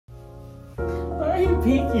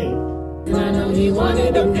peeking? And I know he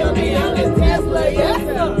wanted to feel me on his Tesla, yes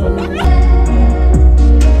sir.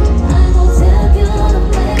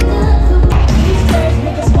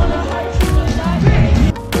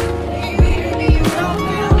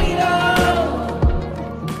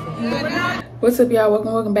 What's up, y'all?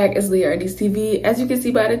 Welcome back. It's Leah RD's TV. As you can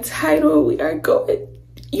see by the title, we are going.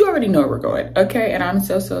 You already know where we're going, okay? And I'm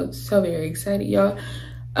so very excited, y'all.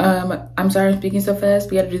 I'm sorry I'm speaking so fast.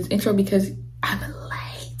 We gotta do this intro because I'm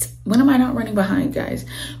late. When am I not running behind, guys?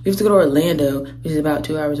 We have to go to Orlando, which is about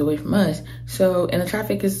 2 hours away from us. So, and the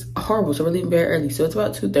traffic is horrible, so we're leaving very early. So it's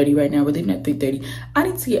about 2:30 right now. We're leaving at 3:30. I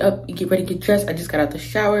need to get up and get ready, get dressed. I just got out the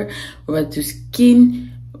shower. We're about to do skin.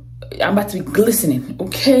 I'm about to be glistening,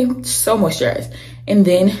 okay? So moisturized. And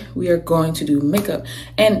then we are going to do makeup.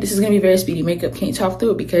 And this is gonna be very speedy makeup. Can't talk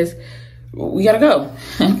through it because we gotta go,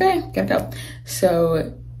 okay? Gotta go.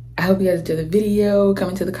 So I hope you guys enjoy the video,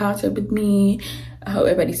 coming to the concert with me. I hope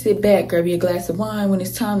everybody sit back, grab you a glass of wine when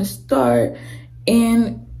it's time to start.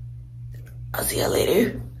 And I'll see y'all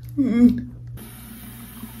later.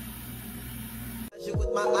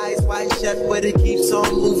 With my eyes wide shut, but it keeps on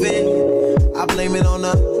moving. I blame it on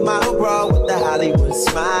the model bra with the Hollywood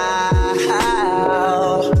smile.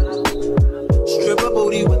 Stripper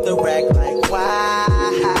booty with the rack like wow.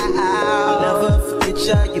 Never forget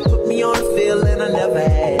ya, you put me on a feeling I never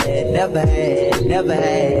had.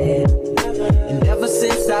 And ever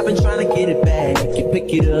since I've been trying to get it back, you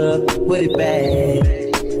pick it up, put it back.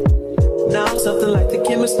 Now I'm something like the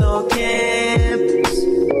chemist on campus,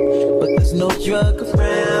 but there's no drug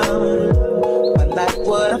around. I like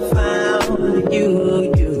what I found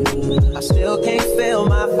in you. I still can't feel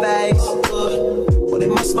my face. What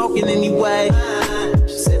am I smoking anyway?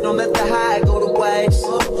 She said don't let the high go to waste.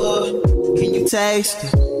 Can you taste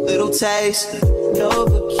it? Little taste it.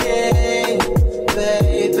 Novocaine,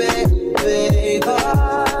 baby.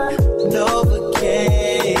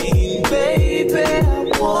 Novocaine, baby.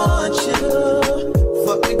 I want you.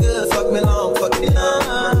 Fuck me good, fuck me long, fuck me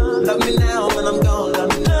long. Love me now when I'm gone, love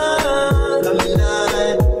me now. Love me now,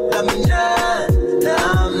 love me now.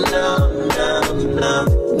 Now.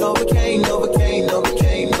 Novocaine, Novocaine,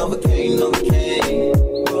 Novocaine, Novocaine, Novocaine.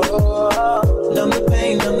 Oh, numb the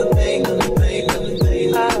pain, numb the pain, numb the pain, numb the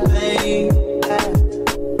pain, numb the pain.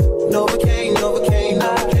 Novocaine, Novocaine,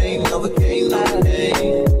 Novocaine, Novocaine,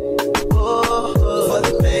 Novocaine. Oh, for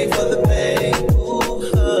the pain, for the pain.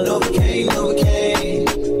 Novocaine, Novocaine.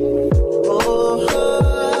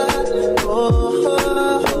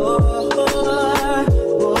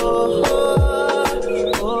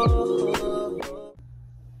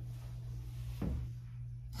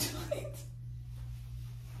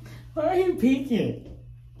 Why are you peeking?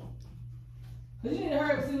 You need to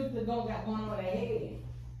hurry up and see what the dog got going on with their head.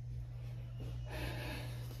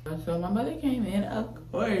 So my mother came in, of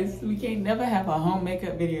course. We can't never have a home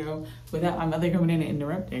makeup video without my mother coming in and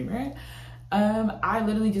interrupting, right? I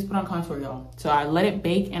literally just put on contour, y'all. So I let it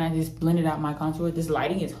bake and I just blended out my contour. This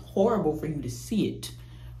lighting is horrible for you to see it,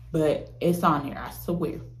 but it's on there, I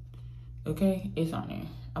swear. Okay, it's on there.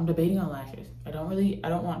 I'm debating on lashes. I don't want to. I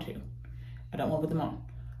don't want to put them on.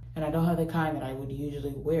 And I don't have the kind that I would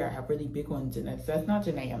usually wear. I have really big ones, and that's not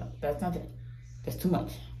Jhene. That's not Jhene. That's too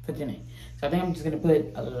much for Jhene. So I think I'm just gonna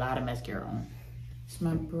put a lot of mascara on. It's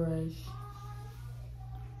my brush.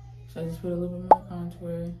 So I just put a little bit more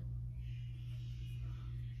contour.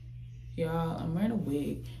 Y'all, I'm wearing a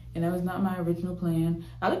wig, and that was not my original plan.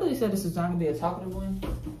 I literally said this was not gonna be a talkative one,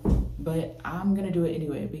 but I'm gonna do it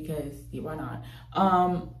anyway because yeah, why not?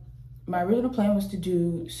 My original plan was to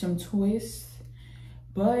do some twists,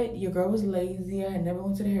 but your girl was lazy. I had never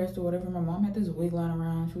went to the hair store, whatever. My mom had this wig lying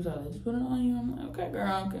around. She was like, just put it on you. I'm like, okay,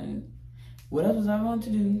 girl, okay. What else was I going to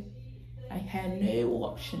do? I had no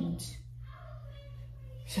options.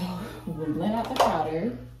 So we'll blend out the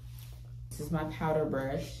powder. This is my powder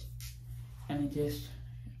brush. And I just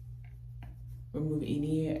remove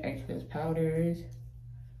any excess powders.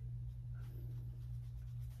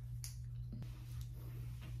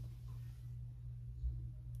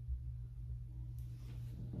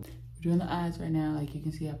 Doing the eyes right now. Like you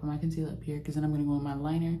can see, I put my concealer up here because then I'm gonna go with my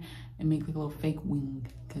liner and make like a little fake wing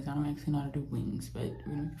because I don't actually know how to do wings, but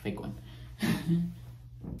we're gonna make a fake one. I'm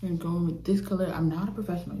gonna go with this color. I'm not a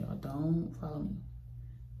professional, y'all. Don't follow me.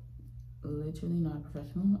 Literally not a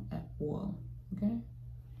professional at all. Okay.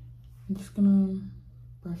 I'm just gonna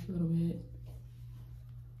brush a little bit.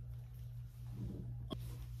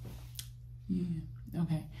 Yeah.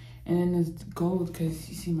 Okay. And then there's gold because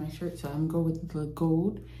you see my shirt, so I'm gonna go with the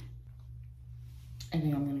gold. And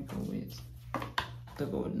then I'm gonna go with the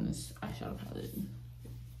gold in this eyeshadow palette.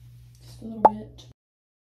 Just a little bit.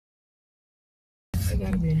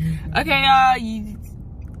 Okay, y'all,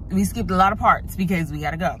 we skipped a lot of parts because we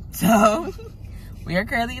gotta go. So we are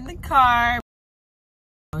currently in the car.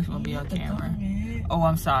 It's gonna be on camera. Oh,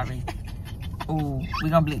 I'm sorry. Oh, we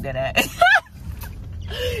gonna bleep that out.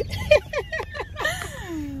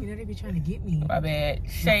 You know they be trying to get me. My bad.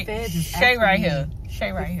 Shay right here.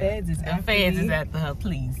 Shay right here. The feds is after her.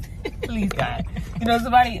 Please, please, God. You know,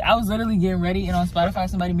 I was literally getting ready, and on Spotify,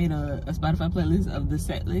 somebody made a Spotify playlist of the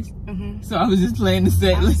set list. So I was just playing the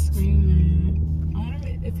set list.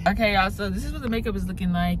 Okay, y'all. So this is what the makeup is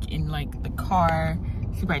looking like in like the car.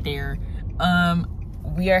 She's right there.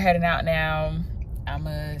 We are heading out now. I'm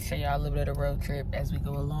gonna show y'all a little bit of the road trip as we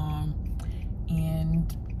go along,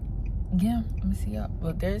 and yeah, I'm gonna see y'all.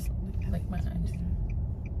 Well, there's like my eyes.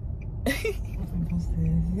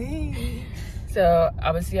 So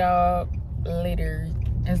I will see y'all later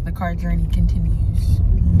as the car journey continues.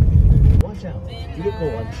 Watch out.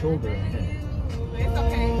 Vehicle on shoulder ahead. It's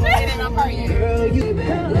okay. It ain't no car yet. Girl, you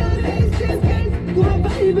go on,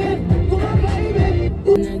 baby. Go on, baby.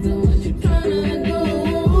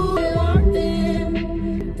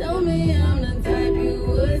 Tell me I'm the type you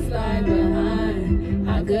would slide behind.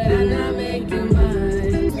 How could I not make you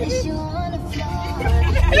mine? Place you on the floor,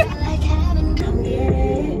 like having come get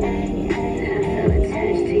it, I'm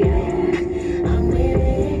attached to you. I'm with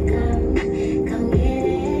it, come get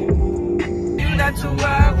it. You not too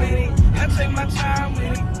wild with it. I take my time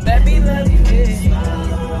with it. Let me love you with it.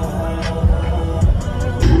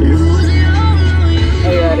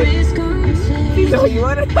 So you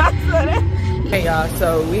want to talk to that? Hey y'all,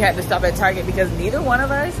 so we had to stop at Target because neither one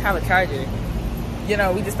of us have a charger. You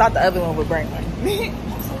know, we just thought the other one would bring one.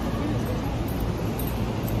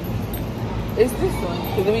 It's this one,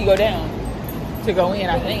 because then we go down to go in,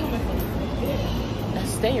 I think.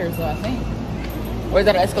 That's stairs though, I think. Or is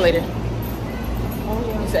that an escalator?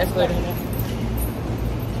 It's an escalator.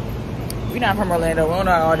 We're not from Orlando, we don't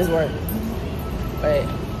know how all this works. But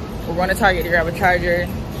we're going to Target to grab a charger.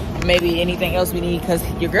 Maybe anything else we need, because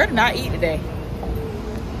your girl did not eat today.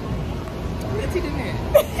 What's he doing?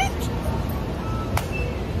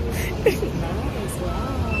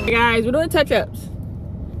 Hey guys, we're doing touch-ups.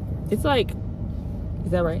 It's like,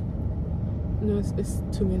 is that right? No, it's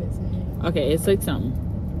 2 minutes ahead. Okay, it's like something.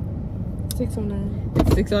 6:09.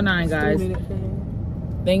 It's 6:09, guys. 3 minutes ahead.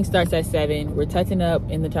 Thing starts at 7. We're touching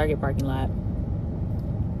up in the Target parking lot.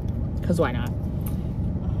 Because why not?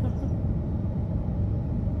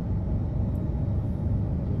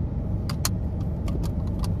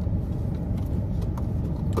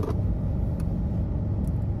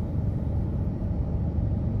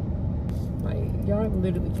 Y'all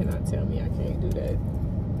literally cannot tell me I can't do that.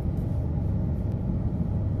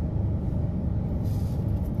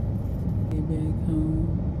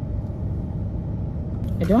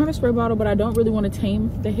 I don't have a spray bottle, but I don't really want to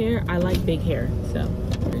tame the hair. I like big hair, so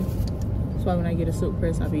that's why when I get a silk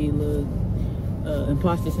press, I be a little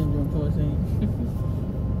imposter syndrome for a second.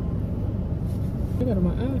 I got on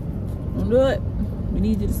my eye. Don't do it. We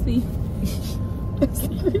need you to see.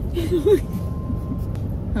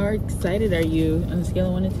 How excited are you on a scale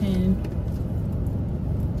of 1 to 10?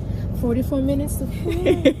 44 minutes to 4.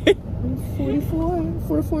 44.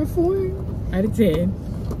 444. Out of 10.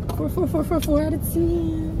 4 out of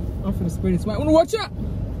 10. I'm finna spray this white. Wanna watch out?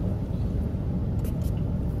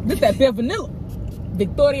 This that pale vanilla.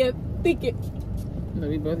 Victoria Thicket. No,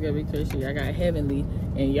 we both got Victoria Secret. I got Heavenly.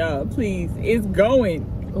 And y'all, please, it's going.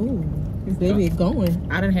 Oh, baby, it's going.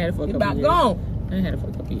 I done had it for a couple years. Gone. I done had it for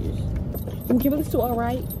a couple years. We give it to all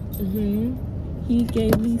right. He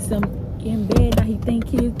gave me some in bed. Now he think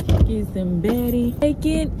his is embedded.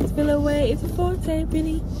 Taking his fill away. It's a forte,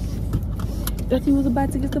 really. Thought you was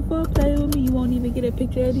about to get the foreplay with me. You won't even get a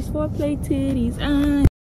picture of these foreplay titties.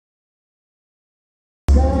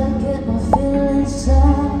 Gotta get my feelings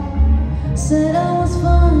out. Said I was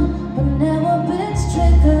fun, but never been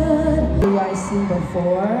triggered. You guys seen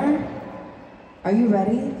before? Are you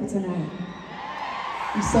ready for tonight?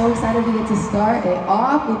 I'm so excited we get to start it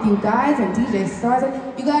off with you guys and DJ Stars.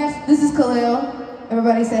 You guys, this is Khalil.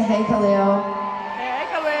 Everybody say, hey, Khalil. Hey,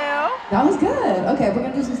 Khalil. That was good. Okay, we're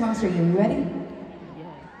gonna do some songs for you. You ready?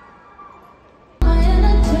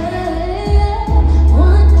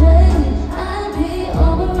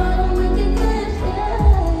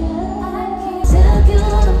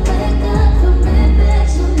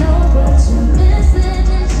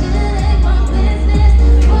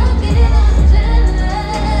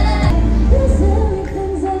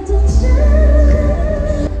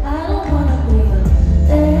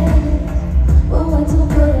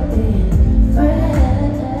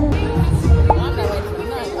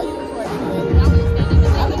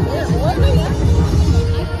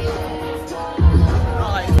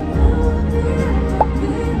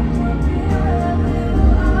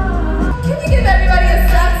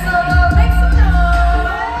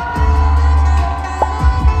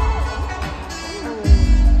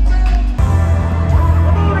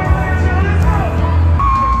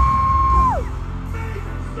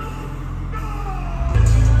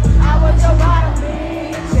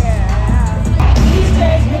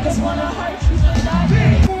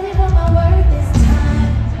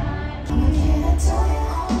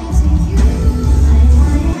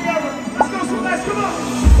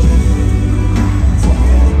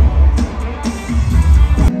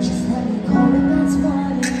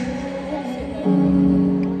 I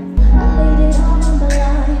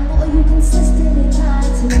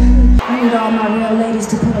need all my real ladies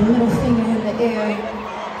to put a middle finger in the air.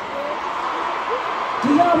 Do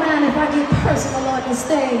y'all mind if I get personal on the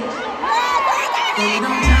stage? They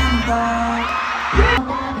don't talk about. In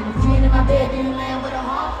a dream in my bedroom, man with a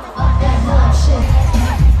heart. Fuck that bullshit.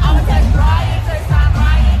 I'ma text Ryan, FaceTime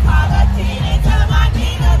Ryan, call her Jhene, tell her my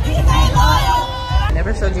Nina, be stay loyal. I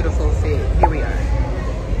never showed you the full fit. Here we are.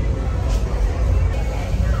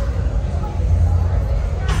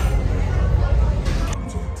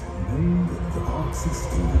 The art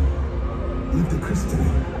system lived a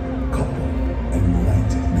crystalline, copper, and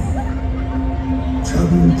light me.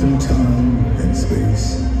 Traveling through time and space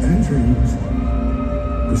and dreams,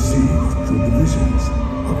 perceived through the visions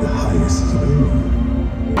of the highest sublime.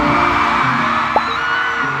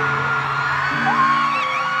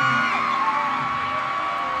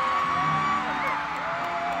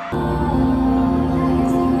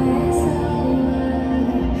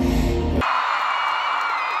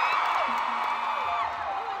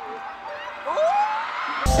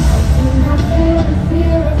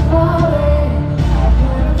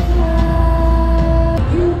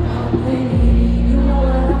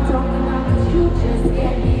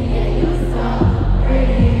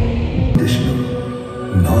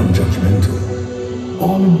 Non-judgmental,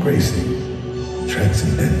 all-embracing,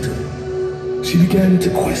 transcendental. She began to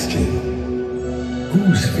question,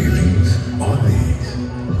 whose feelings are these?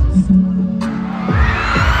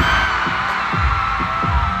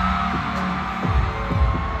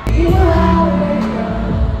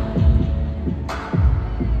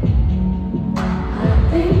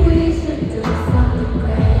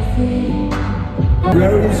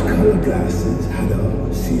 Rose-colored glasses had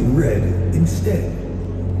her seeing red instead.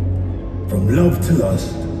 From love to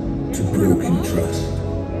lust to broken trust.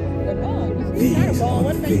 These are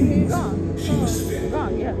the things she was fed.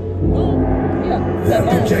 Their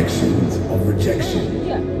projections of rejection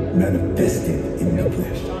manifested in the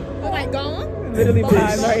flesh. Literally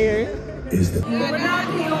behind right here. Is the We're not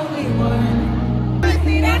the only one.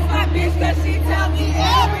 See, that's my bitch, cause she tell me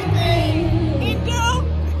everything. He do.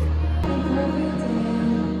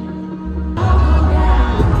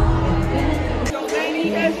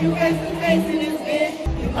 You face to face in this bitch.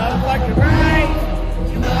 You motherfucking right.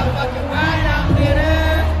 You motherfucking right, I'm bitter.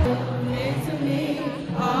 Into me,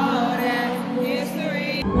 all that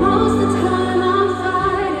history. Most of the time I'm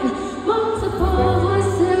fighting multiple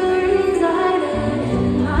voices residing in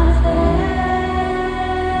my head.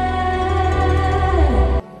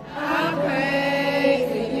 I pray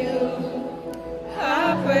for you. I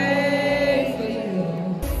pray for you.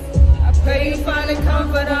 I pray you find a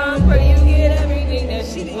comfort. I pray you get everything that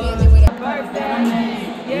she needs with her birthday.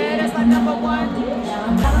 Yeah, that's my number one.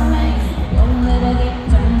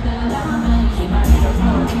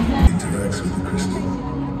 interacts with the crystal.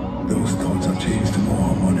 Those thoughts are changed to more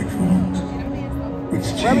harmonic forms,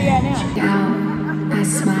 which change. Out, I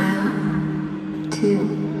smile.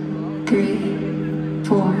 2, 3,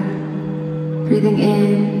 4. Breathing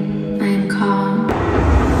in, I am calm.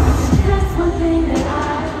 That's one thing that I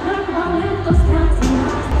learned about with those counting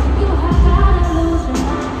eyes. You have gotta lose your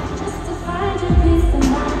mind just to find your peace of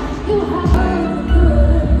mind. You have heard the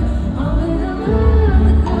good, only the good,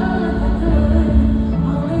 the good, the good,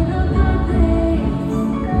 only the good things.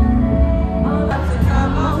 To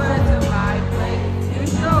come over to my place, you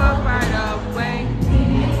show up right away.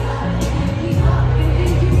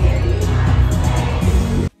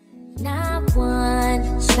 Not one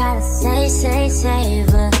try to say,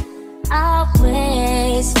 but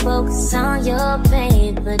always focus on your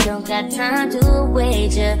paper. Don't got time to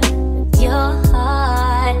wager with your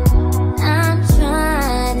heart. I'm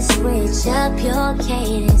trying to switch up your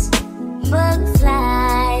cadence. Book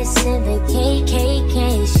flights and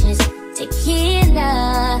vacations,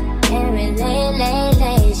 tequila and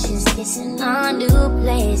relations, kissing on new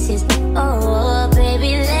places. Oh,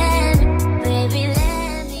 baby, let's